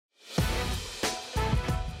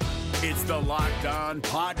It's the Locked On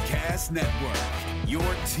Podcast Network, your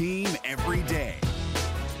team every day.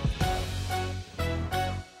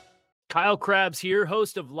 Kyle Krabs here,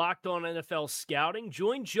 host of Locked On NFL Scouting.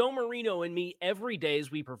 Join Joe Marino and me every day as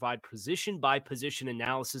we provide position-by-position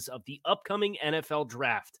analysis of the upcoming NFL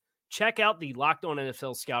Draft. Check out the Locked On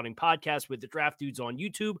NFL Scouting podcast with the Draft Dudes on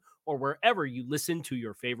YouTube or wherever you listen to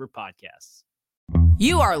your favorite podcasts.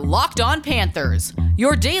 You are Locked On Panthers,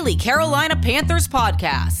 your daily Carolina Panthers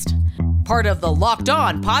podcast. Part of the Locked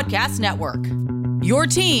On Podcast Network, your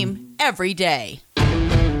team every day.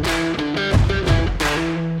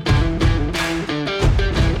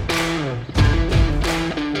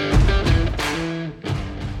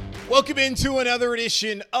 Welcome into another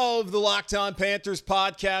edition of the Locked On Panthers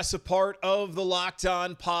podcast, a part of the Locked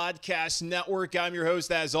On Podcast Network. I'm your host,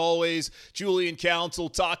 as always, Julian Council,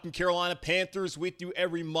 talking Carolina Panthers with you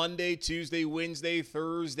every Monday, Tuesday, Wednesday,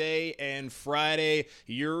 Thursday, and Friday.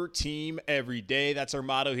 Your team every day. That's our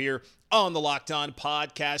motto here on the Locked On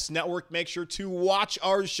Podcast Network. Make sure to watch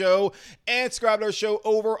our show and subscribe to our show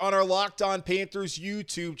over on our Locked On Panthers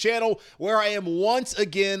YouTube channel, where I am once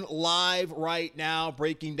again live right now,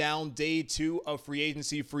 breaking down day 2 of free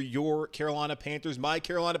agency for your Carolina Panthers, my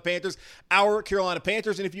Carolina Panthers, our Carolina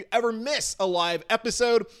Panthers. And if you ever miss a live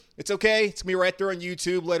episode, it's okay. It's going to be right there on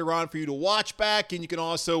YouTube later on for you to watch back, and you can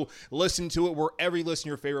also listen to it wherever you listen to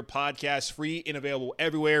your favorite podcast, free and available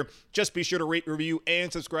everywhere. Just be sure to rate, review,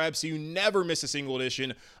 and subscribe so you never miss a single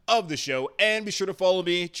edition of the show. And be sure to follow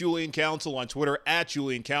me, Julian Council, on Twitter, at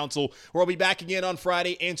Julian Council, where I'll be back again on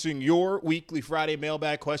Friday answering your weekly Friday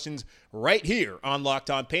mailbag questions right here on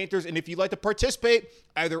Locked On Panthers. And if you'd like to participate,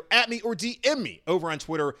 either at me or DM me over on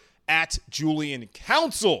Twitter, at Julian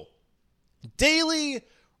Council. Daily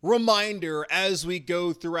reminder as we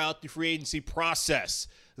go throughout the free agency process.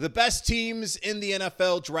 The best teams in the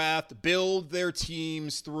NFL draft build their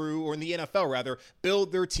teams through, or in the NFL rather,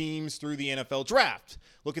 build their teams through the NFL draft.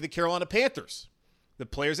 Look at the Carolina Panthers. The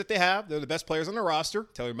players that they have, they're the best players on their roster.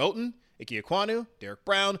 Taylor Moton, Ike Ekwonu, Derek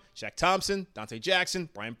Brown, Shaq Thompson, Dante Jackson,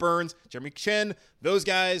 Brian Burns, Jeremy Chin. Those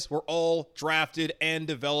guys were all drafted and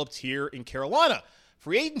developed here in Carolina.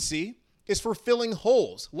 Free agency is for filling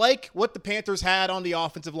holes, like what the Panthers had on the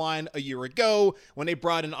offensive line a year ago when they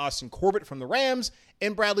brought in Austin Corbett from the Rams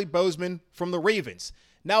and Bradley Bozeman from the Ravens.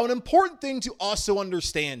 Now, an important thing to also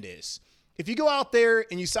understand is if you go out there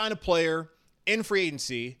and you sign a player in free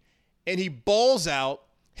agency and he balls out,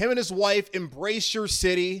 him and his wife embrace your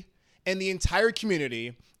city and the entire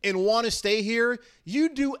community and want to stay here, you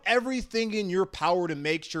do everything in your power to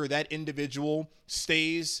make sure that individual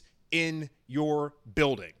stays in your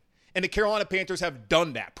building. And the Carolina Panthers have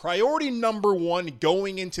done that. Priority number 1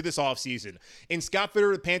 going into this offseason. And Scott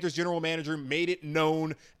Fitter, the Panthers general manager, made it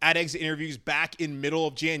known at exit interviews back in middle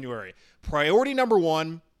of January. Priority number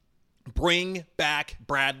 1, bring back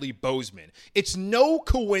Bradley Bozeman. It's no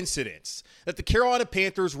coincidence that the Carolina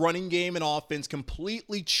Panthers running game and offense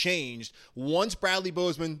completely changed once Bradley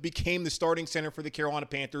Bozeman became the starting center for the Carolina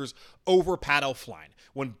Panthers over Pat Elflein.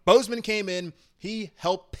 When Bozeman came in, he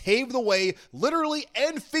helped pave the way, literally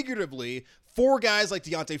and figuratively, for guys like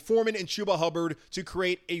Deontay Foreman and Chuba Hubbard to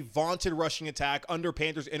create a vaunted rushing attack under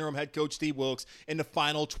Panthers interim head coach Steve Wilks in the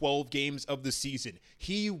final 12 games of the season.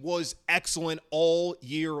 He was excellent all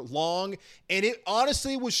year long, and it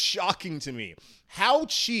honestly was shocking to me how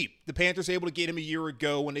cheap the Panthers were able to get him a year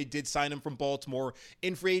ago when they did sign him from Baltimore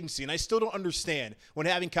in free agency. And I still don't understand when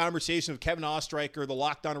having conversations with Kevin Ostreicher, the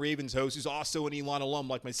Locked On Ravens host, who's also an Elon alum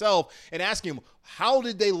like myself, and asking him, how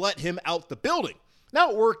did they let him out the building?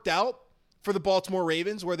 Now, it worked out for the Baltimore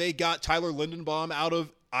Ravens, where they got Tyler Lindenbaum out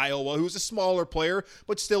of Iowa, who's a smaller player,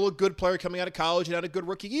 but still a good player coming out of college and had a good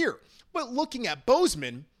rookie year. But looking at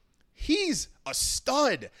Bozeman, he's a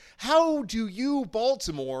stud. How do you,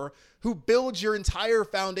 Baltimore, who builds your entire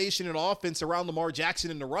foundation and offense around Lamar Jackson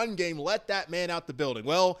in the run game, let that man out the building?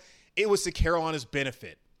 Well, it was to Carolina's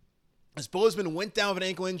benefit. As Bozeman went down with an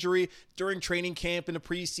ankle injury during training camp in the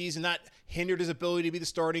preseason, that hindered his ability to be the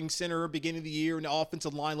starting center beginning of the year, and the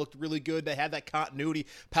offensive line looked really good. They had that continuity.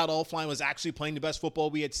 Pat Elflein was actually playing the best football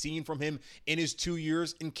we had seen from him in his 2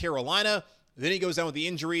 years in Carolina. Then he goes down with the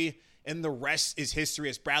injury, and the rest is history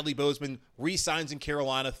as Bradley Bozeman re-signs in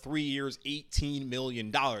Carolina, 3 years, $18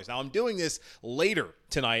 million. Now, I'm doing this later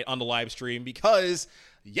tonight on the live stream because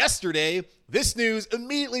yesterday, this news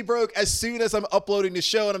immediately broke as soon as I'm uploading the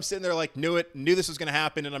show, and I'm sitting there like, knew this was going to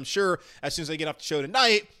happen, and I'm sure as soon as I get off the show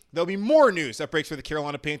tonight, there'll be more news that breaks for the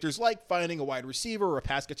Carolina Panthers, like finding a wide receiver or a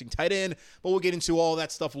pass-catching tight end, but we'll get into all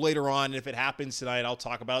that stuff later on, and if it happens tonight, I'll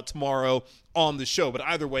talk about it tomorrow on the show. But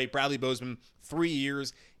either way, Bradley Bozeman, 3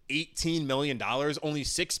 years, $18 million, only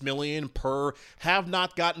 $6 million per. Have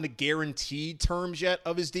not gotten the guaranteed terms yet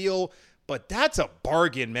of his deal, but that's a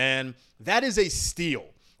bargain, man. That is a steal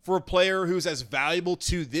for a player who's as valuable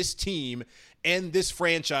to this team and this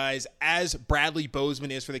franchise as Bradley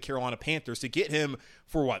Bozeman is for the Carolina Panthers. To get him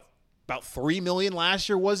for what, about $3 million last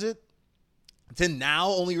year, was it? To now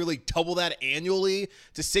only really double that annually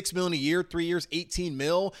to $6 million a year, 3 years, $18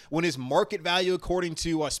 million, when his market value, according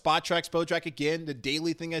to Spotrac, again, the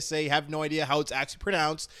daily thing I say, have no idea how it's actually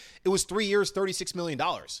pronounced, it was 3 years, $36 million,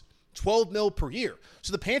 $12 million per year.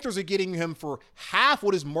 So the Panthers are getting him for half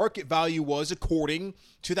what his market value was, according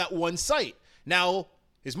to that one site. Now,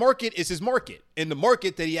 his market is his market, and the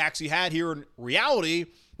market that he actually had here in reality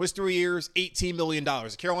was 3 years, $18 million.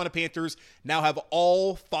 The Carolina Panthers now have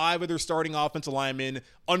all 5 of their starting offensive linemen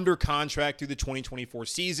under contract through the 2024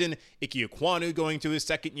 season. Ike Ekwonu going to his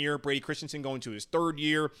 2nd year, Brady Christensen going to his 3rd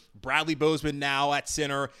year, Bradley Bozeman now at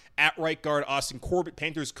center, at right guard, Austin Corbett.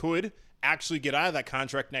 Panthers could actually get out of that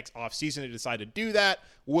contract next offseason. They decide to do that.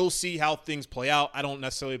 We'll see how things play out. I don't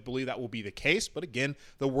necessarily believe that will be the case, but again,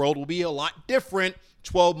 the world will be a lot different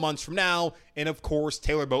 12 months from now. And of course,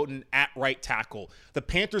 Taylor Moton at right tackle. The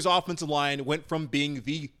Panthers offensive line went from being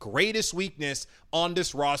the greatest weakness on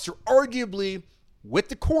this roster, arguably with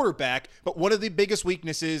the quarterback, but one of the biggest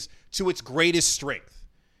weaknesses, to its greatest strength.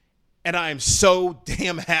 And I am so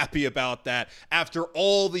damn happy about that after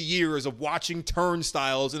all the years of watching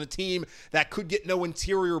turnstiles and a team that could get no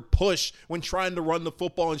interior push when trying to run the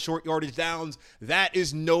football in short yardage downs. That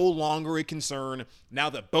is no longer a concern now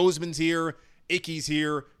that Bozeman's here, Ike's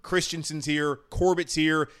here, Christensen's here, Corbett's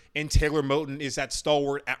here, and Taylor Moton is that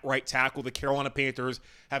stalwart at right tackle. The Carolina Panthers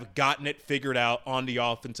have gotten it figured out on the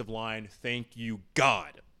offensive line. Thank you,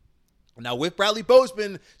 God. Now, with Bradley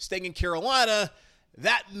Bozeman staying in Carolina,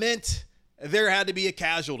 that meant there had to be a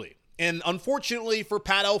casualty. And unfortunately for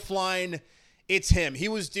Pat Elflein, it's him. He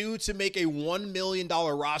was due to make a $1 million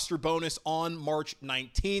roster bonus on March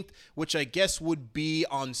 19th, which I guess would be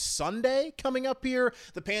on Sunday coming up here.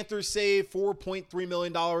 The Panthers saved $4.3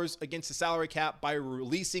 million against the salary cap by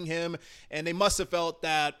releasing him, and they must have felt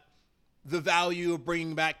that the value of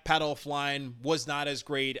bringing back Pat Elflein was not as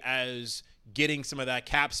great as getting some of that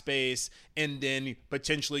cap space and then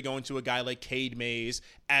potentially going to a guy like Cade Mays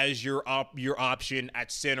as your option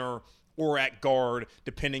at center or at guard,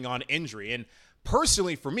 depending on injury. And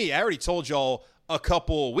personally for me, I already told y'all a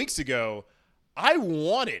couple of weeks ago, I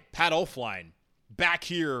wanted Pat Elflein back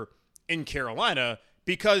here in Carolina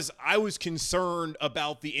because I was concerned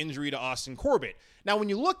about the injury to Austin Corbett. Now, when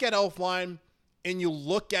you look at Elflein and you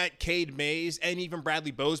look at Cade Mays and even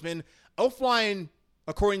Bradley Bozeman, Elflein,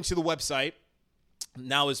 according to the website,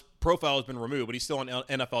 now his profile has been removed, but he's still on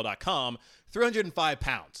NFL.com, 305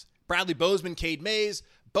 pounds. Bradley Bozeman, Cade Mays,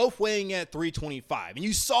 both weighing at 325. And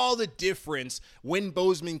you saw the difference when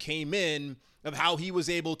Bozeman came in of how he was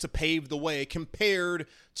able to pave the way compared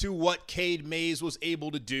to what Cade Mays was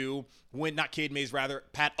able to do when, not Cade Mays, rather,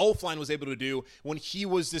 Pat Elflein was able to do when he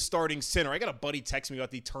was the starting center. I got a buddy text me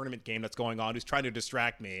about the tournament game that's going on who's trying to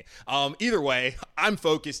distract me. Either way, I'm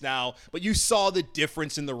focused now, but you saw the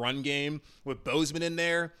difference in the run game with Bozeman in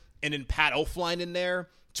there and then Pat Elflein in there.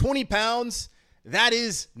 20 pounds, that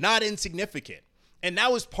is not insignificant. And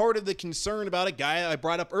that was part of the concern about a guy I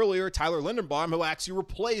brought up earlier, Tyler Linderbaum, who actually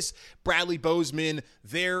replaced Bradley Bozeman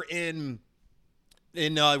there in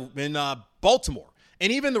Baltimore.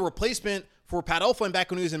 And even the replacement for Pat Elflein back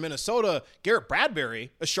when he was in Minnesota, Garrett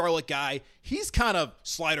Bradbury, a Charlotte guy, he's kind of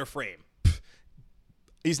slider frame.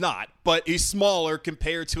 He's not, but he's smaller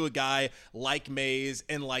compared to a guy like Mays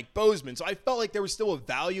and like Bozeman. So I felt like there was still a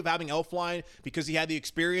value of having Elflein because he had the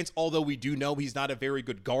experience, although we do know he's not a very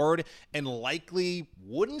good guard and likely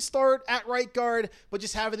wouldn't start at right guard, but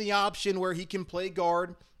just having the option where he can play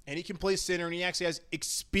guard and he can play center and he actually has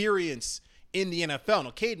experience in the NFL.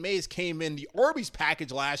 Now, Cade Mays came in the Arby's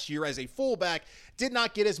package last year as a fullback, did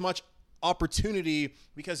not get as much opportunity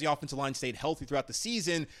because the offensive line stayed healthy throughout the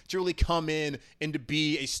season to really come in and to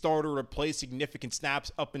be a starter to play significant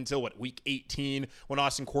snaps up until week 18 when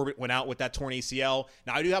Austin Corbett went out with that torn ACL.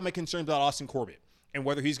 Now, I do have my concerns about Austin Corbett and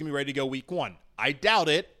whether he's going to be ready to go week 1. I doubt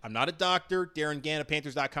it. I'm not a doctor. Darren Gann of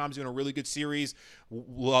Panthers.com is doing a really good series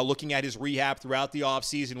looking at his rehab throughout the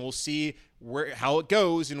offseason. We'll see how it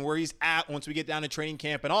goes and where he's at once we get down to training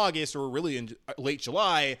camp in August or really in late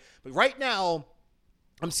July. But right now,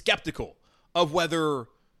 I'm skeptical of whether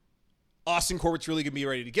Austin Corbett's really going to be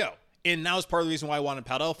ready to go. And that was part of the reason why I wanted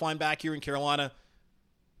Pat Elflein back here in Carolina.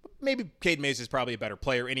 Maybe Cade Mays is probably a better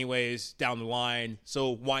player anyways down the line,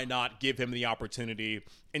 so why not give him the opportunity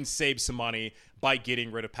and save some money by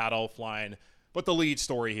getting rid of Pat Elflein? But the lead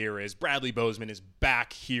story here is Bradley Bozeman is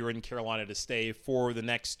back here in Carolina to stay for the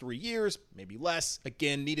next 3 years, maybe less.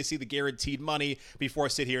 Again, need to see the guaranteed money before I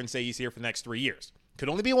sit here and say he's here for the next 3 years. Could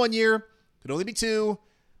only be 1 year, could only be 2.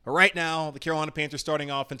 But right now, the Carolina Panthers starting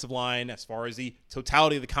offensive line, as far as the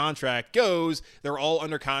totality of the contract goes, they're all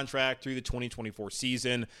under contract through the 2024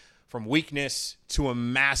 season. From weakness to a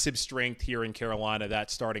massive strength here in Carolina, that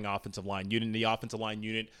starting offensive line unit, the offensive line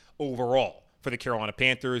unit overall for the Carolina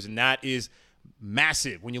Panthers, and that is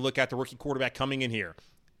massive when you look at the rookie quarterback coming in here.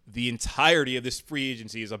 The entirety of this free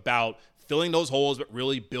agency is about filling those holes, but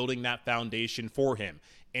really building that foundation for him.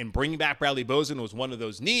 And bringing back Bradley Bozeman was one of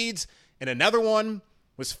those needs, and another one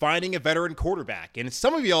was finding a veteran quarterback. And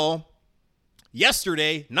some of y'all,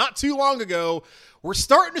 yesterday, not too long ago, were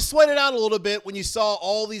starting to sweat it out a little bit when you saw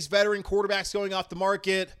all these veteran quarterbacks going off the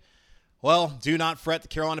market. Well, do not fret. The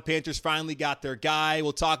Carolina Panthers finally got their guy.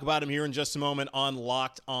 We'll talk about him here in just a moment on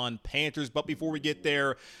Locked on Panthers. But before we get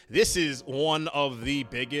there, this is one of the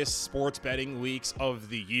biggest sports betting weeks of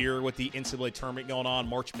the year with the NCAA tournament going on.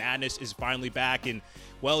 March Madness is finally back, and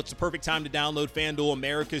well, it's the perfect time to download FanDuel,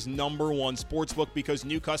 America's #1 sportsbook, because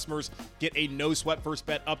new customers get a no-sweat first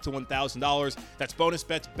bet up to $1,000. That's bonus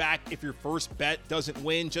bets back if your first bet doesn't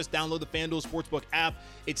win. Just download the FanDuel Sportsbook app.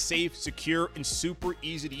 It's safe, secure, and super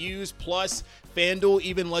easy to use. Plus, FanDuel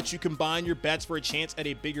even lets you combine your bets for a chance at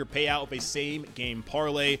a bigger payout with a same-game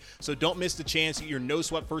parlay. So don't miss the chance to get your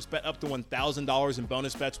no-sweat first bet up to $1,000 in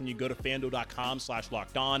bonus bets when you go to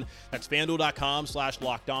FanDuel.com/lockedon. That's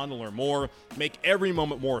FanDuel.com/lockedon to learn more. Make every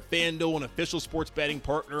moment more. FanDuel, an official sports betting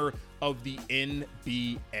partner of the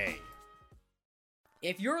NBA.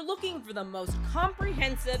 If you're looking for the most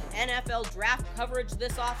comprehensive NFL draft coverage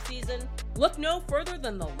this offseason, look no further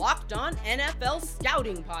than the Locked On NFL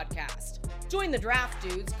Scouting Podcast. Join the draft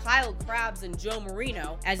dudes, Kyle Krabs and Joe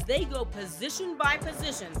Marino, as they go position by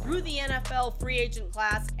position through the NFL free agent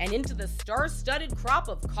class and into the star-studded crop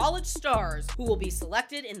of college stars who will be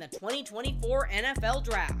selected in the 2024 NFL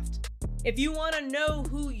Draft. If you want to know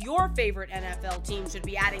who your favorite NFL team should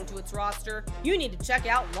be adding to its roster, you need to check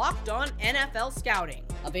out Locked On NFL Scouting,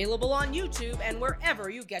 available on YouTube and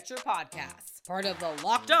wherever you get your podcasts. Part of the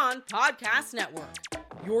Locked On Podcast Network,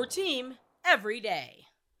 your team every day.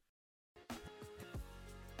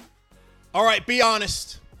 All right, be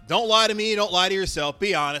honest. Don't lie to me. Don't lie to yourself.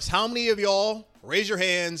 Be honest. How many of y'all, raise your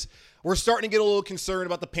hands, we're starting to get a little concerned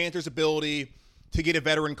about the Panthers' ability to get a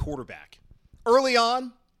veteran quarterback? Early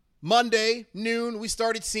on, Monday, noon, we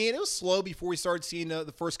started seeing, it was slow before we started seeing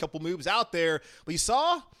the first couple moves out there, but you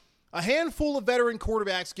saw a handful of veteran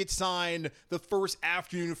quarterbacks get signed the first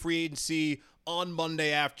afternoon of free agency on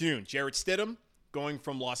Monday afternoon. Jarrett Stidham going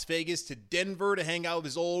from Las Vegas to Denver to hang out with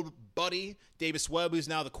his old buddy, Davis Webb, who's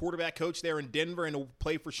now the quarterback coach there in Denver and will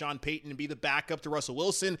play for Sean Payton and be the backup to Russell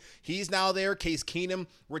Wilson. He's now there. Case Keenum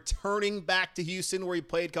returning back to Houston, where he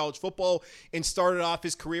played college football and started off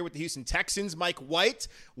his career with the Houston Texans. Mike White,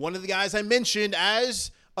 one of the guys I mentioned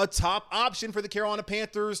as a top option for the Carolina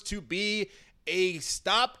Panthers to be a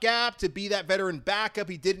stopgap, to be that veteran backup.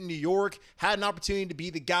 He did in New York, had an opportunity to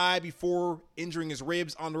be the guy before injuring his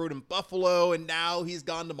ribs on the road in Buffalo, and now he's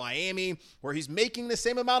gone to Miami, where he's making the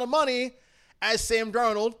same amount of money as Sam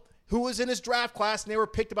Darnold, who was in his draft class, and they were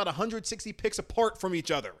picked about 160 picks apart from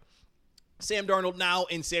each other. Sam Darnold now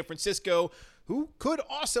in San Francisco, who could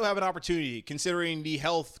also have an opportunity considering the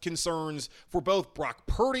health concerns for both Brock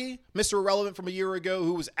Purdy, Mr. Irrelevant from a year ago,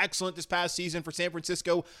 who was excellent this past season for San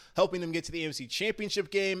Francisco, helping them get to the AFC Championship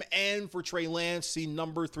game, and for Trey Lance, the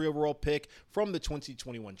number 3 overall pick from the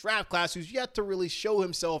 2021 draft class, who's yet to really show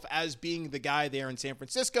himself as being the guy there in San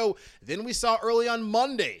Francisco. Then we saw early on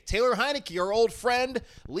Monday, Taylor Heinicke, our old friend,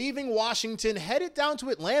 leaving Washington, headed down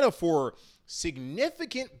to Atlanta for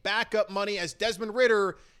significant backup money as Desmond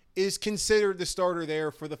Ridder is considered the starter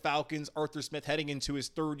there for the Falcons. Arthur Smith heading into his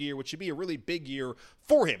 3rd year, which should be a really big year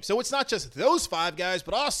for him. So it's not just those 5 guys,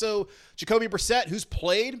 but also Jacoby Brissett, who's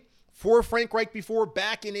played for Frank Reich before,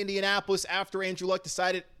 back in Indianapolis after Andrew Luck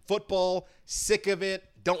decided football, sick of it,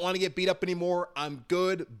 don't want to get beat up anymore. I'm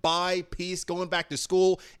good. Bye. Peace. Going back to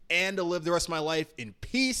school and to live the rest of my life in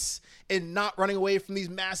peace and not running away from these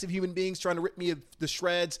massive human beings trying to rip me to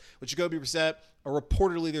shreds. With Jacoby Brissett,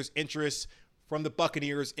 reportedly there's interest from the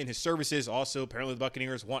Buccaneers in his services. Also, apparently the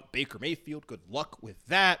Buccaneers want Baker Mayfield. Good luck with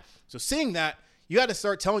that. So seeing that, you got to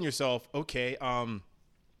start telling yourself, okay,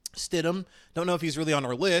 Stidham, don't know if he's really on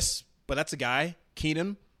our list, but that's a guy.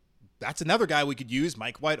 Keenum, that's another guy we could use.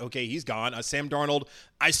 Mike White, okay, he's gone. Sam Darnold,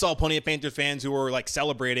 I saw plenty of Panthers fans who were like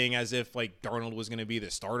celebrating as if like Darnold was going to be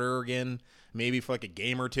the starter again, maybe for like a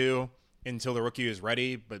game or two until the rookie was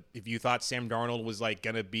ready. But if you thought Sam Darnold was like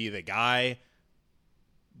going to be the guy,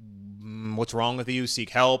 What's wrong with you? Seek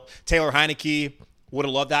help. Taylor Heineke would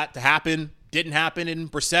have loved that to happen. Didn't happen.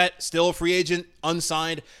 And Brissett, still a free agent,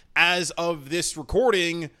 unsigned as of this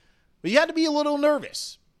recording. But you had to be a little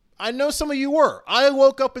nervous. I know some of you were. I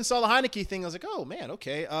woke up and saw the Heineke thing. I was like, oh, man,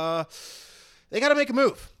 okay. They got to make a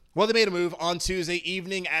move. Well, they made a move on Tuesday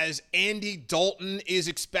evening as Andy Dalton is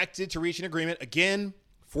expected to reach an agreement again,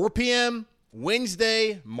 4 p.m.,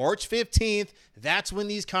 Wednesday, March 15th. That's when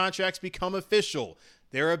these contracts become official.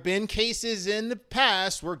 There have been cases in the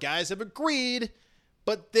past where guys have agreed,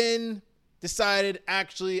 but then decided,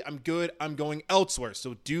 actually, I'm good, I'm going elsewhere.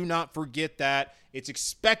 So do not forget that. It's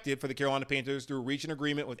expected for the Carolina Panthers to reach an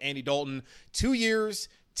agreement with Andy Dalton. 2 years,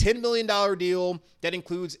 $10 million deal that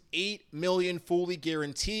includes $8 million fully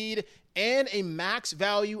guaranteed and a max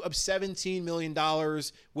value of $17 million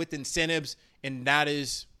with incentives. And that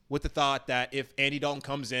is with the thought that if Andy Dalton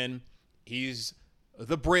comes in, he's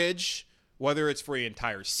the bridge, whether it's for an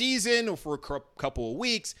entire season or for a couple of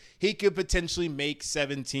weeks, he could potentially make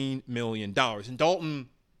 $17 million. And Dalton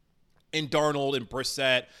and Darnold and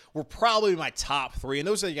Brissett were probably my top three. And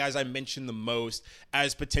those are the guys I mentioned the most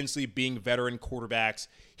as potentially being veteran quarterbacks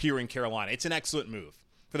here in Carolina. It's an excellent move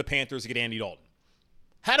for the Panthers to get Andy Dalton.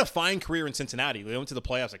 Had a fine career in Cincinnati. They went to the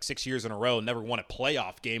playoffs like 6 years in a row and never won a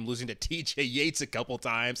playoff game, losing to TJ Yates a couple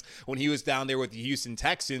times when he was down there with the Houston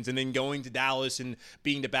Texans, and then going to Dallas and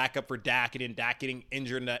being the backup for Dak, and then Dak getting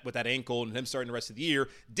injured with that ankle and him starting the rest of the year.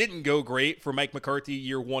 Didn't go great for Mike McCarthy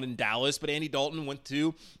year one in Dallas, but Andy Dalton went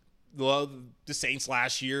to the Saints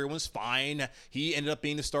last year. It was fine. He ended up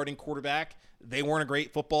being the starting quarterback. They weren't a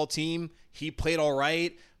great football team. He played all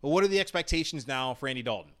right. But what are the expectations now for Andy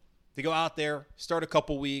Dalton? To go out there, start a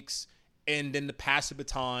couple weeks, and then to pass the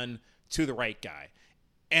baton to the right guy.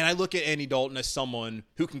 And I look at Andy Dalton as someone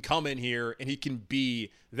who can come in here and he can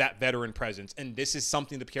be that veteran presence. And this is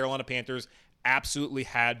something the Carolina Panthers absolutely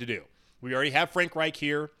had to do. We already have Frank Reich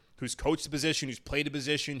here, who's coached the position, who's played the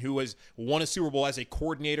position, who has won a Super Bowl as a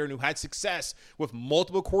coordinator, and who had success with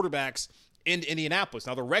multiple quarterbacks in Indianapolis.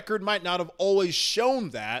 Now, the record might not have always shown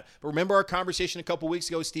that, but remember our conversation a couple weeks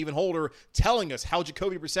ago with Stephen Holder telling us how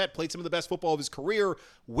Jacoby Brissett played some of the best football of his career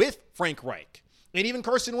with Frank Reich. And even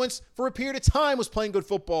Carson Wentz, for a period of time, was playing good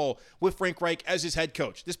football with Frank Reich as his head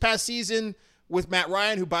coach. This past season with Matt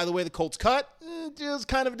Ryan, who, by the way, the Colts cut, it was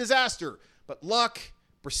kind of a disaster. But Luck,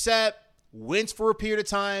 Brissett, Wentz for a period of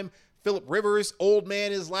time, Phillip Rivers, old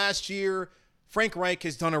man his last year. Frank Reich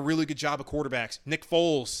has done a really good job of quarterbacks. Nick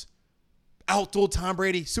Foles outdueled Tom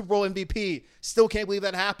Brady, Super Bowl MVP. Still can't believe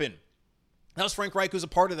that happened. That was Frank Reich who's a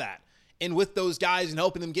part of that. And with those guys and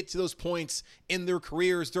helping them get to those points in their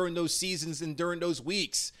careers during those seasons and during those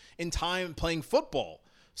weeks in time playing football.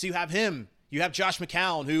 So you have him. You have Josh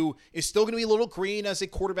McCown, who is still going to be a little green as a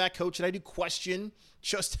quarterback coach. And I do question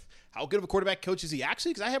just how good of a quarterback coach is he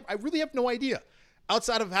actually? Because I really have no idea.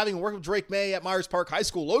 Outside of having worked with Drake May at Myers Park High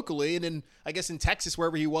School locally, and then I guess in Texas,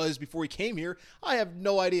 wherever he was before he came here, I have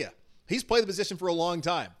no idea. He's played the position for a long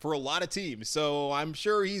time, for a lot of teams, so I'm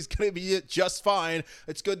sure he's going to be just fine.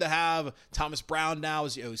 It's good to have Thomas Brown now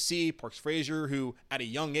as the OC, Parks Frazier, who at a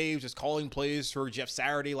young age was calling plays for Jeff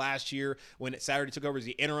Saturday last year when Saturday took over as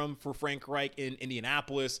the interim for Frank Reich in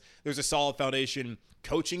Indianapolis. There's a solid foundation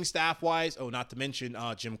coaching staff-wise. Oh, not to mention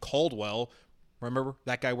Jim Caldwell. Remember,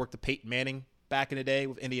 that guy worked with Peyton Manning back in the day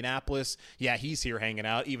with Indianapolis. Yeah, he's here hanging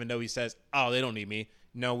out, even though he says, oh, they don't need me.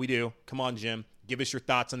 No, we do. Come on, Jim. Give us your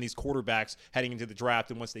thoughts on these quarterbacks heading into the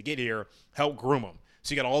draft, and once they get here, help groom them.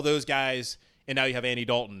 So you got all those guys, and now you have Andy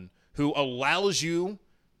Dalton, who allows you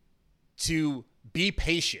to be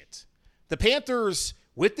patient. The Panthers,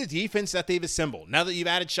 with the defense that they've assembled, now that you've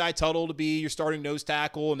added Shai Tuttle to be your starting nose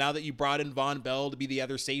tackle, now that you brought in Von Bell to be the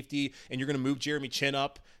other safety, and you're going to move Jeremy Chin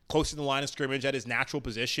up close to the line of scrimmage at his natural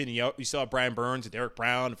position. You still have Brian Burns, Derek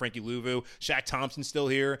Brown, and Frankie Louvu. Shaq Thompson's still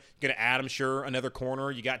here. You're going to add, I'm sure, another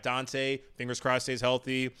corner. You got Dante. Fingers crossed stays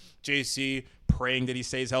healthy. JC, praying that he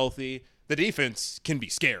stays healthy. The defense can be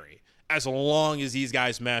scary as long as these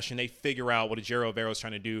guys mesh and they figure out what Ejiro Evero is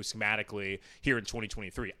trying to do schematically here in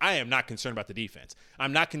 2023. I am not concerned about the defense.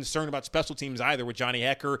 I'm not concerned about special teams either with Johnny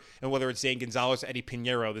Hekker and whether it's Zane Gonzalez or Eddie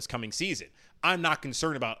Pinheiro this coming season. I'm not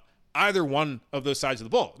concerned about either one of those sides of the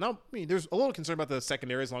ball. Now, I mean, there's a little concern about the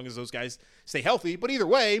secondary as long as those guys stay healthy. But either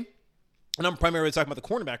way, and I'm primarily talking about the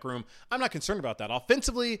cornerback room, I'm not concerned about that.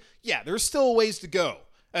 Offensively, yeah, there's still ways to go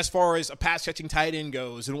as far as a pass-catching tight end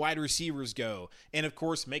goes and wide receivers go. And, of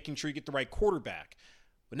course, making sure you get the right quarterback.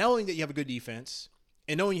 But knowing that you have a good defense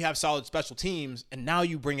and knowing you have solid special teams and now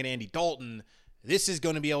you bring in Andy Dalton, this is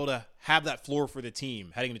going to be able to have that floor for the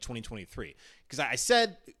team heading into 2023. Because I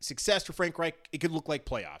said success for Frank Reich, it could look like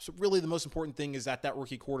playoffs. But really, the most important thing is that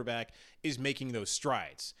rookie quarterback is making those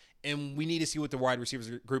strides. And we need to see what the wide receivers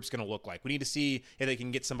group's going to look like. We need to see if they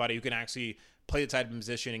can get somebody who can actually play the tight end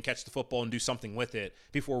position and catch the football and do something with it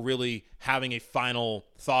before really having a final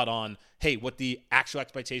thought on, hey, what the actual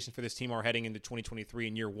expectations for this team are heading into 2023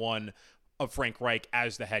 in year one of Frank Reich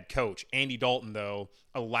as the head coach. Andy Dalton, though,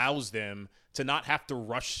 allows them to not have to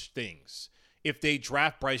rush things. If they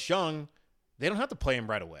draft Bryce Young, they don't have to play him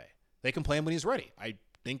right away. They can play him when he's ready. I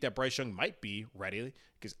think that Bryce Young might be ready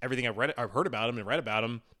because everything I've heard about him and read about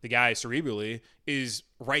him, the guy cerebrally is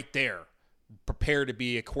right there, prepared to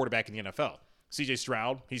be a quarterback in the NFL. CJ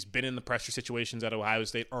Stroud, he's been in the pressure situations at Ohio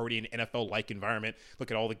State, already in an NFL-like environment.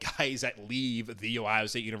 Look at all the guys that leave the Ohio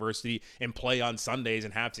State University and play on Sundays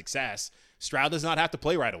and have success. Stroud does not have to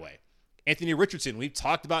play right away. Anthony Richardson, we've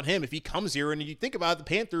talked about him. If he comes here and you think about the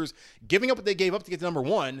Panthers giving up what they gave up to get to number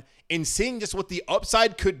one and seeing just what the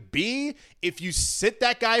upside could be if you sit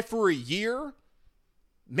that guy for a year,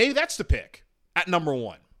 maybe that's the pick at number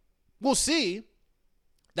one. We'll see.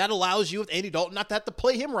 That allows you with Andy Dalton not to have to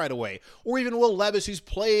play him right away. Or even Will Levis, who's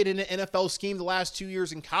played in an NFL scheme the last 2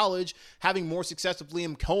 years in college, having more success with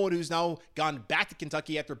Liam Cohen, who's now gone back to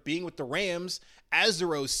Kentucky after being with the Rams as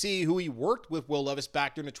their OC, who he worked with Will Levis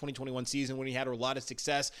back during the 2021 season when he had a lot of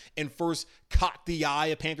success and first caught the eye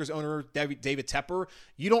of Panthers owner David Tepper.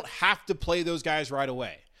 You don't have to play those guys right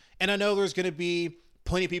away. And I know there's going to be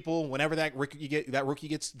plenty of people, whenever that rookie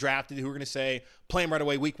gets drafted, who are going to say, play him right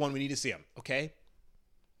away, week one, we need to see him. Okay?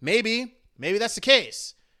 Maybe that's the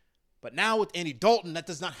case. But now with Andy Dalton, that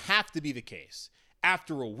does not have to be the case.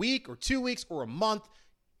 After a week or 2 weeks or a month,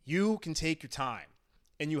 you can take your time.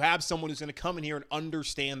 And you have someone who's going to come in here and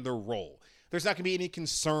understand their role. There's not going to be any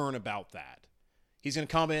concern about that. He's going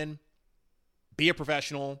to come in, be a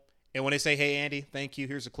professional, and when they say, hey, Andy, thank you,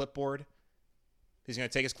 here's a clipboard, he's going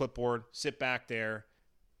to take his clipboard, sit back there,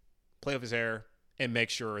 play with his hair, and make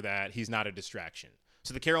sure that he's not a distraction.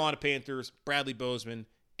 So the Carolina Panthers, Bradley Bozeman,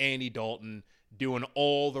 Andy Dalton, doing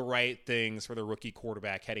all the right things for the rookie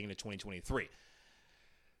quarterback heading into 2023.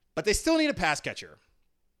 But they still need a pass catcher.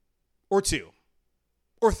 Or two.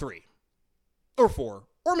 Or three. Or four.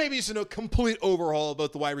 Or maybe just a complete overhaul of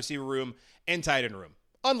both the wide receiver room and tight end room.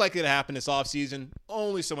 Unlikely to happen this offseason.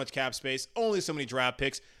 Only so much cap space. Only so many draft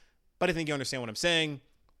picks. But I think you understand what I'm saying.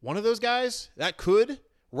 One of those guys that could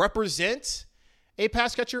represent a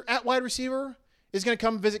pass catcher at wide receiver is going to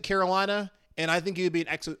come visit Carolina, and I think he would be an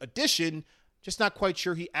excellent addition. Just not quite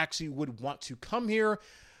sure he actually would want to come here.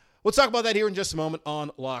 We'll talk about that here in just a moment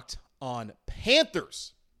on Locked on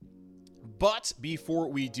Panthers. But before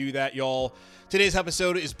we do that, y'all, today's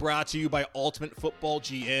episode is brought to you by Ultimate Football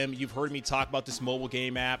GM. You've heard me talk about this mobile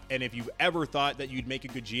game app, and if you've ever thought that you'd make a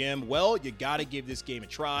good GM, well, you got to give this game a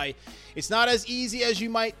try. It's not as easy as you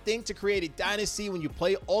might think to create a dynasty. When you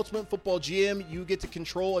play Ultimate Football GM, you get to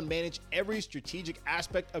control and manage every strategic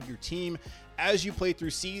aspect of your team as you play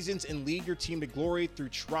through seasons and lead your team to glory through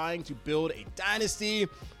trying to build a dynasty.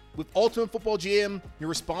 With Ultimate Football GM, you're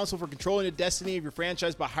responsible for controlling the destiny of your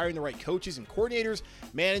franchise by hiring the right coaches and coordinators,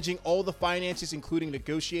 managing all the finances, including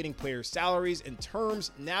negotiating players' salaries and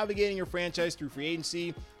terms, navigating your franchise through free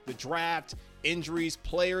agency, the draft, injuries,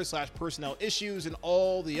 players/personnel issues, and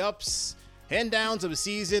all the ups and downs of a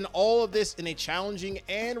season. All of this in a challenging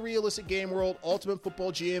and realistic game world. Ultimate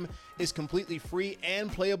Football GM is completely free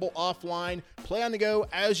and playable offline. Play on the go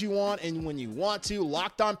as you want and when you want to.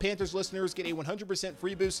 Locked On Panthers listeners get a 100%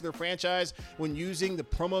 free boost to their franchise when using the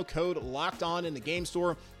promo code Locked On in the game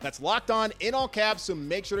store. That's Locked On in all caps, so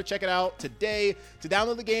make sure to check it out today. To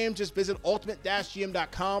download the game, just visit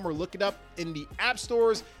ultimate-gm.com or look it up in the app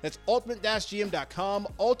stores. That's ultimate-gm.com.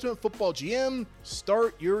 Ultimate Football GM.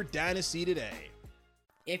 Start your dynasty today.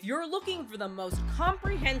 If you're looking for the most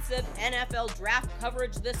comprehensive NFL draft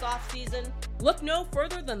coverage this offseason, look no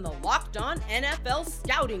further than the Locked On NFL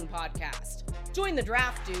Scouting Podcast. Join the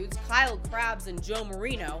draft dudes, Kyle Krabs and Joe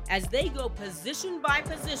Marino, as they go position by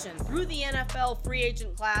position through the NFL free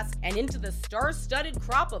agent class and into the star-studded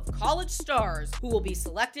crop of college stars who will be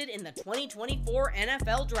selected in the 2024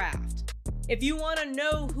 NFL Draft. If you want to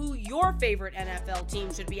know who your favorite NFL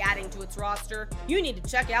team should be adding to its roster, you need to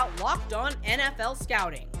check out Locked On NFL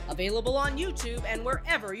Scouting, available on YouTube and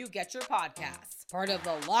wherever you get your podcasts. Part of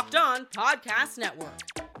the Locked On Podcast Network,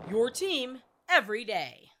 your team every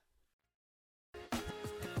day.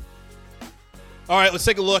 All right, let's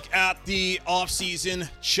take a look at the offseason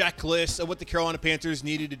checklist of what the Carolina Panthers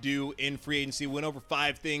needed to do in free agency. We went over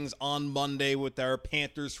 5 things on Monday with our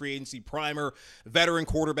Panthers free agency primer. Veteran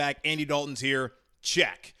quarterback Andy Dalton's here.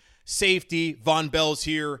 Check. Safety, Von Bell's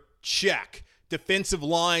here, check. Defensive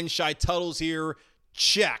line, Shai Tuttle's here,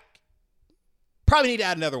 check. Probably need to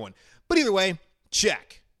add another one. But either way,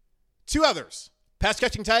 check. 2 others. Pass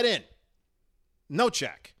catching tight end, no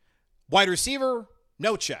check. Wide receiver,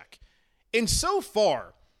 no check. And so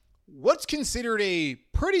far, what's considered a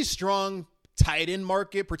pretty strong tight end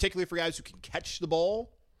market, particularly for guys who can catch the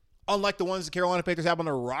ball, unlike the ones the Carolina Panthers have on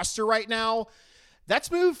their roster right now,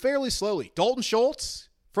 that's moved fairly slowly. Dalton Schultz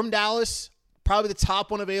from Dallas, probably the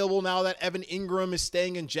top one available now that Evan Ingram is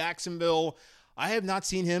staying in Jacksonville. I have not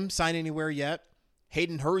seen him sign anywhere yet.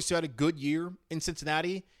 Hayden Hurst, who had a good year in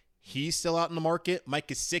Cincinnati, he's still out in the market. Mike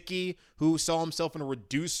Gesicki, who saw himself in a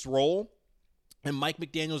reduced role in Mike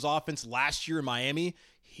McDaniel's offense last year in Miami,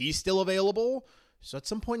 he's still available. So at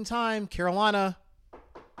some point in time, Carolina,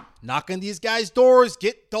 knock on these guys' doors,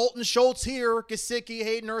 get Dalton Schultz here, Gesicki,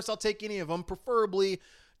 Hayden Hurst, I'll take any of them, preferably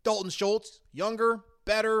Dalton Schultz, younger,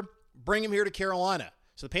 better, bring him here to Carolina.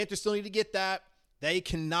 So the Panthers still need to get that. They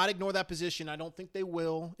cannot ignore that position. I don't think they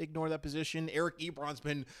will ignore that position. Eric Ebron's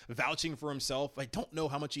been vouching for himself. I don't know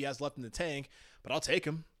how much he has left in the tank, but I'll take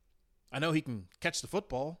him. I know he can catch the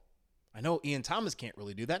football. I know Ian Thomas can't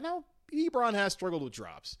really do that. Now, Ebron has struggled with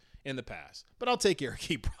drops in the past, but I'll take Eric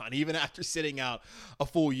Ebron even after sitting out a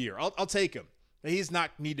full year. I'll take him. He's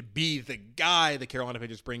not need to be the guy the Carolina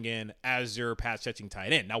Panthers bring in as their pass-catching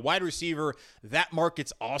tight end. Now, wide receiver, that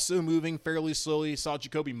market's also moving fairly slowly. Saw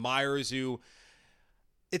Jacoby Myers, who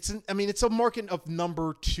it's a market of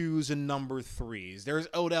number 2s and number 3s. There's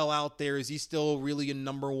Odell out there. Is he still really a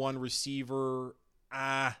number 1 receiver?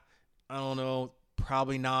 I don't know.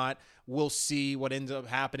 Probably not. We'll see what ends up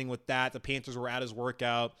happening with that. The Panthers were at his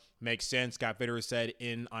workout. Makes sense. Scott Vitter said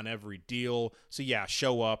in on every deal. So, yeah,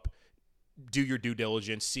 show up. Do your due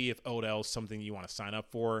diligence. See if Odell's something you want to sign up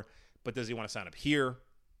for. But does he want to sign up here?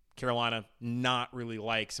 Carolina, not really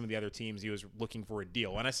like some of the other teams he was looking for a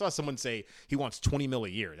deal. And I saw someone say he wants $20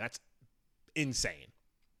 million a year. That's insane.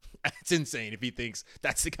 That's insane if he thinks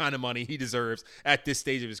that's the kind of money he deserves at this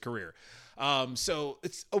stage of his career. So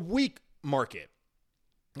it's a weak market.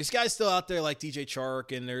 This guy's still out there like DJ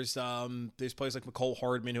Chark, and there's players like McCole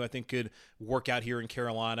Hardman who I think could work out here in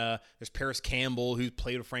Carolina. There's Paris Campbell, who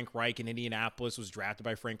played with Frank Reich in Indianapolis, was drafted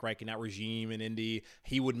by Frank Reich in that regime in Indy.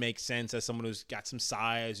 He would make sense as someone who's got some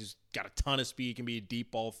size, who's got a ton of speed, can be a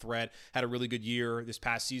deep ball threat. Had a really good year this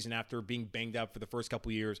past season after being banged up for the first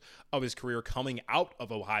couple years of his career coming out of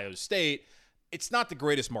Ohio State. It's not the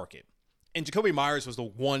greatest market. And Jacoby Myers was the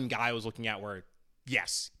one guy I was looking at where,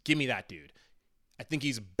 yes, give me that dude. I think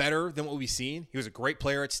he's better than what we've seen. He was a great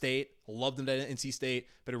player at State. Loved him at NC State,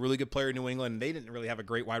 but a really good player in New England. They didn't really have a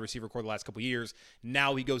great wide receiver core the last couple of years.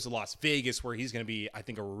 Now he goes to Las Vegas, where he's going to be, I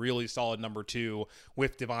think, a really solid number 2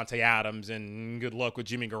 with Devontae Adams, and good luck with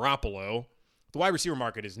Jimmy Garoppolo. The wide receiver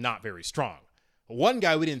market is not very strong. One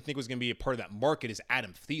guy we didn't think was going to be a part of that market is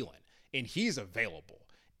Adam Thielen, and he's available.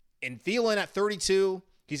 And Thielen at 32,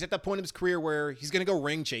 he's at that point in his career where he's going to go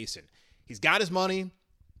ring chasing. He's got his money.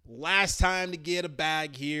 Last time to get a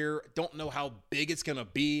bag here. Don't know how big it's going to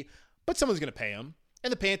be, but someone's going to pay him.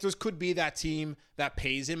 And the Panthers could be that team that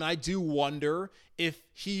pays him. And I do wonder if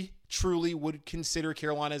he truly would consider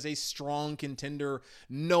Carolina as a strong contender,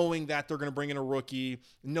 knowing that they're going to bring in a rookie,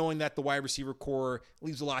 knowing that the wide receiver core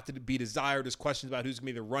leaves a lot to be desired. There's questions about who's going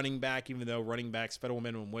to be the running back, even though running backs, federal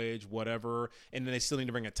minimum wage, whatever. And then they still need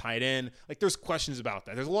to bring a tight end. Like, there's questions about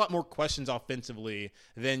that. There's a lot more questions offensively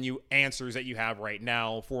than answers that you have right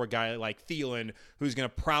now for a guy like Thielen, who's going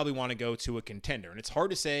to probably want to go to a contender. And it's hard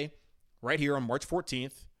to say right here on March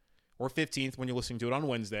 14th or 15th when you're listening to it on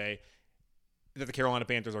Wednesday that the Carolina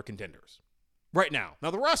Panthers are contenders right now. Now,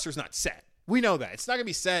 the roster's not set. We know that. It's not going to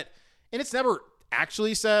be set, and it's never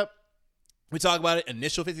actually set. We talk about it,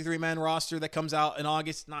 initial 53-man roster that comes out in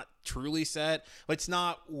August, not truly set, but it's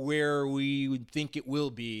not where we would think it will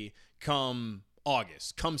be come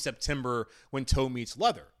August, come September when toe meets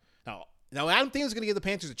leather. Now Adam Thielen's going to give the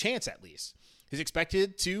Panthers a chance at least. He's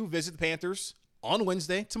expected to visit the Panthers on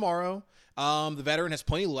Wednesday, tomorrow. The veteran has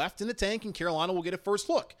plenty left in the tank, and Carolina will get a first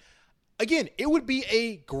look. Again, it would be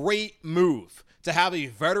a great move to have a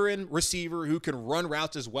veteran receiver who can run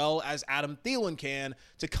routes as well as Adam Thielen can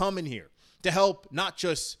to come in here to help not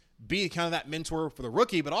just be kind of that mentor for the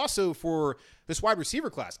rookie, but also for this wide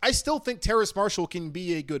receiver class. I still think Terrace Marshall can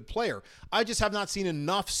be a good player. I just have not seen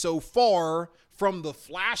enough so far from the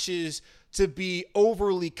flashes to be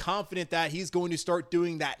overly confident that he's going to start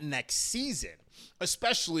doing that next season,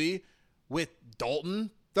 especially with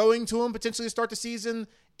Dalton throwing to him potentially to start the season,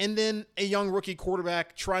 and then a young rookie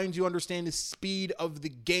quarterback trying to understand the speed of the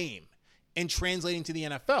game and translating to the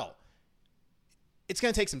NFL. it's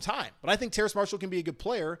going to take some time. But I think Terrace Marshall can be a good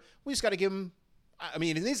player. We just got to give him, it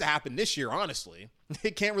needs to happen this year, honestly.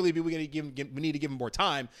 It can't really be we need to give him more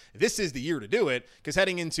time. This is the year to do it, because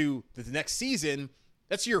heading into the next season,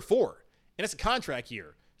 that's year 4, and it's a contract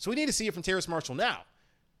year. So we need to see it from Terrace Marshall now.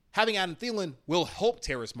 Having Adam Thielen will help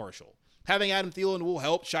Terrace Marshall. Having Adam Thielen will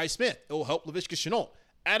help Shi Smith. It will help Laviska Shenault.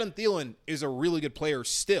 Adam Thielen is a really good player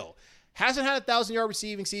still. Hasn't had a 1,000-yard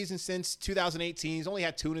receiving season since 2018. He's only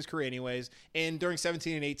had 2 in his career anyways. And during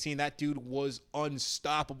 17 and 18, that dude was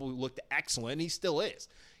unstoppable. He looked excellent. And he still is.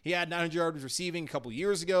 He had 900 yards receiving a couple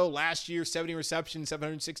years ago. Last year, 70 receptions,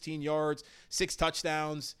 716 yards, 6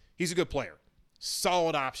 touchdowns. He's a good player.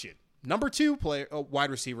 Solid option. Number 2 player,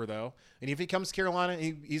 wide receiver, though. And if he comes to Carolina,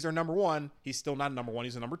 he's our number 1. He's still not a number 1.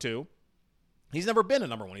 He's a number 2. He's never been a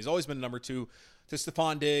number 1. He's always been a number 2 to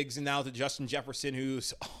Stephon Diggs and now to Justin Jefferson,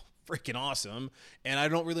 who's freaking awesome. And I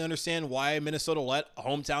don't really understand why Minnesota let a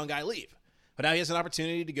hometown guy leave. But now he has an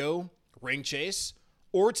opportunity to go ring chase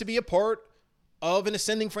or to be a part of an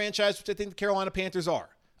ascending franchise, which I think the Carolina Panthers are.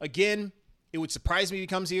 Again, it would surprise me if he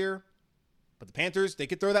comes here, but the Panthers, they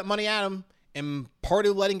could throw that money at him, and part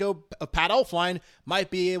of letting go of Pat Elflein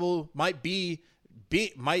might be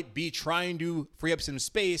trying to free up some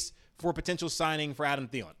space for a potential signing for Adam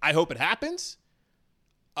Thielen. I hope it happens.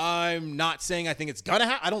 I'm not saying I think it's going to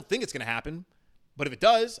happen. I don't think it's going to happen. But if it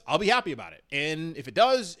does, I'll be happy about it. And if it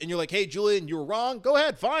does, and you're like, hey, Julian, you were wrong, go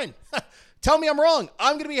ahead, fine. Tell me I'm wrong.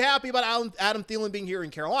 I'm going to be happy about Adam Thielen being here in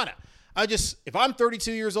Carolina. If I'm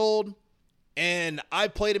 32 years old and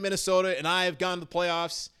I've played in Minnesota and I've gone to the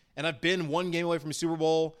playoffs and I've been 1 game away from a Super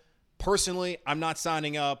Bowl, personally, I'm not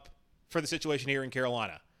signing up for the situation here in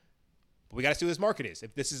Carolina. But we got to see what his market is.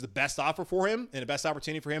 If this is the best offer for him and the best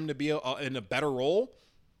opportunity for him to be in a better role,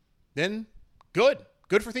 then good.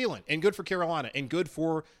 Good for Thielen and good for Carolina and good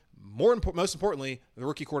for, most importantly, the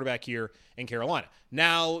rookie quarterback here in Carolina.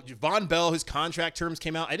 Now, Von Bell, his contract terms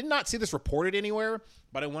came out. I did not see this reported anywhere,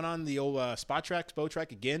 but I went on the old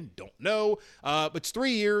Spotrac again. Don't know. But it's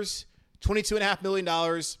 3 years, $22.5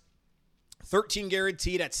 million, 13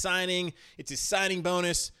 guaranteed at signing. It's his signing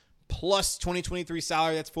bonus. Plus 2023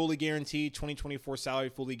 salary, that's fully guaranteed. 2024 salary,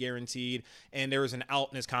 fully guaranteed. And there is an out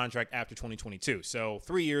in his contract after 2022. So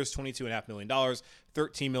 3 years, $22.5 million,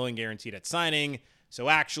 $13 million guaranteed at signing. So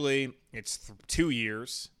actually, it's 2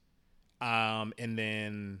 years, and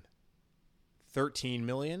then $13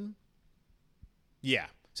 million. Yeah.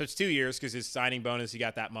 So it's 2 years because his signing bonus, he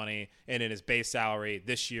got that money, and then his base salary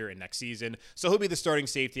this year and next season. So he'll be the starting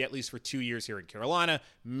safety at least for 2 years here in Carolina,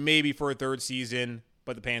 maybe for a third season.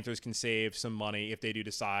 But the Panthers can save some money if they do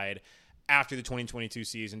decide after the 2022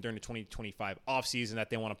 season, during the 2025 offseason, that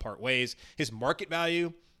they want to part ways. His market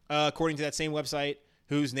value, according to that same website,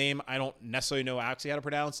 whose name I don't necessarily know actually how to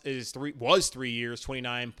pronounce, was 3 years,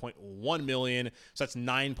 $29.1 million. So that's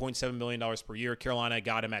 $9.7 million per year. Carolina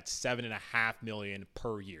got him at $7.5 million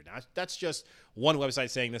per year. Now, that's just one website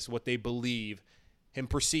saying this is what they believe him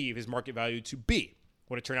perceive his market value to be.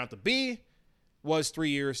 What it turned out to be was 3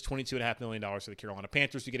 years, $22.5 million for the Carolina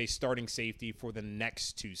Panthers to get a starting safety for the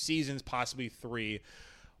next 2 seasons, possibly 3,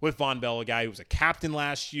 with Von Bell, a guy who was a captain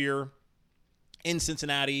last year in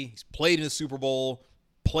Cincinnati. He's played in the Super Bowl,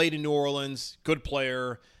 played in New Orleans, good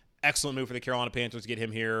player. Excellent move for the Carolina Panthers to get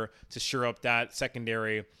him here to shore up that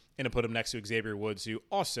secondary and to put him next to Xavier Woods, who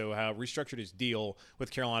also restructured his deal with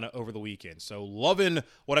Carolina over the weekend. So loving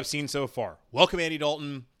what I've seen so far. Welcome Andy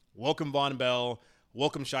Dalton. Welcome Von Bell.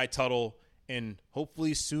 Welcome Shai Tuttle. And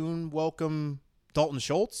hopefully soon welcome Dalton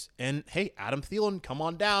Schultz. And, hey, Adam Thielen, come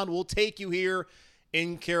on down. We'll take you here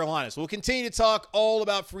in Carolina. So we'll continue to talk all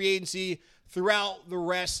about free agency throughout the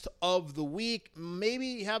rest of the week.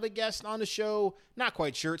 Maybe have a guest on the show. Not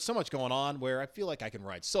quite sure. It's so much going on where I feel like I can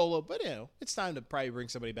ride solo. But, it's time to probably bring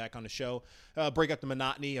somebody back on the show. Break up the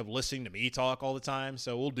monotony of listening to me talk all the time.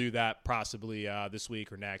 So we'll do that possibly this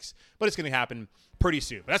week or next. But it's going to happen pretty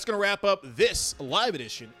soon. But that's going to wrap up this live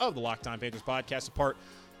edition of the Locked On Panthers podcast, a part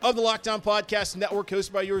of the Locked On Podcast Network,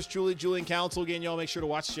 hosted by yours truly, Julian Council. Again, y'all make sure to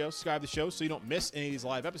watch the show, subscribe to the show so you don't miss any of these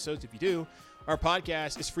live episodes. If you do, our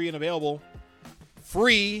podcast is free and available.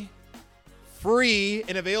 Free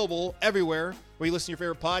and available everywhere where you listen to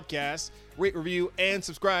your favorite podcasts. Rate, review, and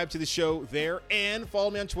subscribe to the show there. And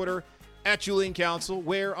follow me on Twitter at Julian Council,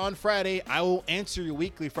 where on Friday I will answer your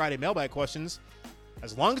weekly Friday mailbag questions.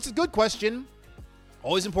 As long as it's a good question.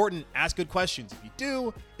 Always important, ask good questions. If you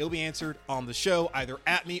do, it'll be answered on the show, either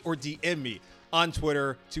at me or DM me on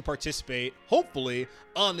Twitter to participate, hopefully,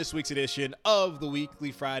 on this week's edition of the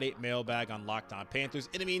weekly Friday mailbag on Locked On Panthers.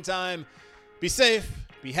 In the meantime, be safe,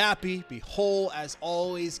 be happy, be whole. As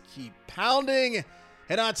always, keep pounding,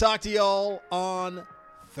 and I'll talk to y'all on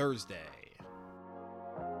Thursday.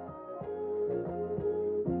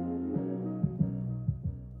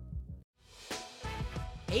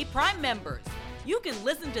 Hey Prime members, you can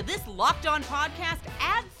listen to this Locked On podcast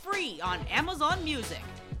ad-free on Amazon Music.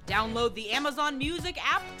 Download the Amazon Music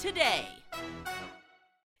app today.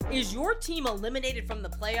 Is your team eliminated from the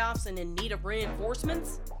playoffs and in need of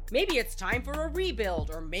reinforcements? Maybe it's time for a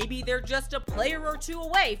rebuild, or maybe they're just a player or two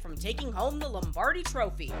away from taking home the Lombardi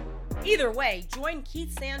Trophy. Either way, join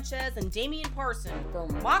Keith Sanchez and Damian Parson for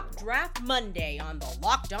Mock Draft Monday on the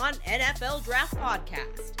Locked On NFL Draft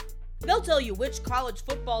Podcast. They'll tell you which college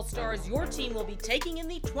football stars your team will be taking in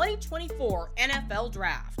the 2024 NFL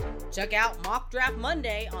Draft. Check out Mock Draft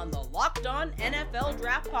Monday on the Locked On NFL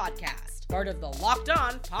Draft Podcast, part of the Locked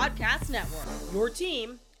On Podcast Network. Your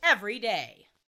team every day.